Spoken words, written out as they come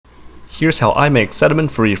Here's how I make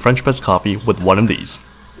sediment-free French press coffee with one of these.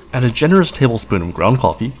 Add a generous tablespoon of ground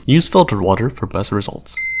coffee. Use filtered water for best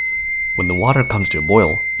results. When the water comes to a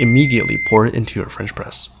boil, immediately pour it into your French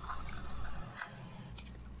press.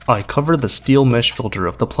 I cover the steel mesh filter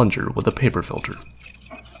of the plunger with a paper filter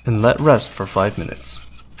and let rest for 5 minutes.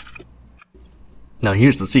 Now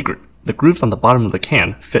here's the secret. The grooves on the bottom of the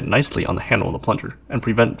can fit nicely on the handle of the plunger and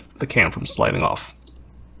prevent the can from sliding off.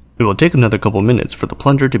 It will take another couple minutes for the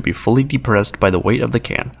plunger to be fully depressed by the weight of the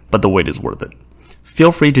can, but the wait is worth it.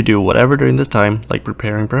 Feel free to do whatever during this time, like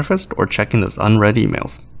preparing breakfast or checking those unread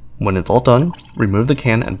emails. When it's all done, remove the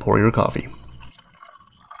can and pour your coffee.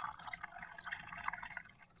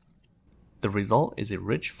 The result is a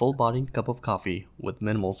rich, full-bodied cup of coffee with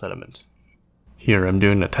minimal sediment. Here I'm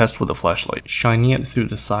doing a test with a flashlight, shining it through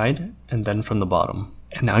the side and then from the bottom.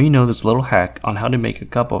 And now you know this little hack on how to make a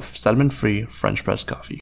cup of sediment-free French press coffee.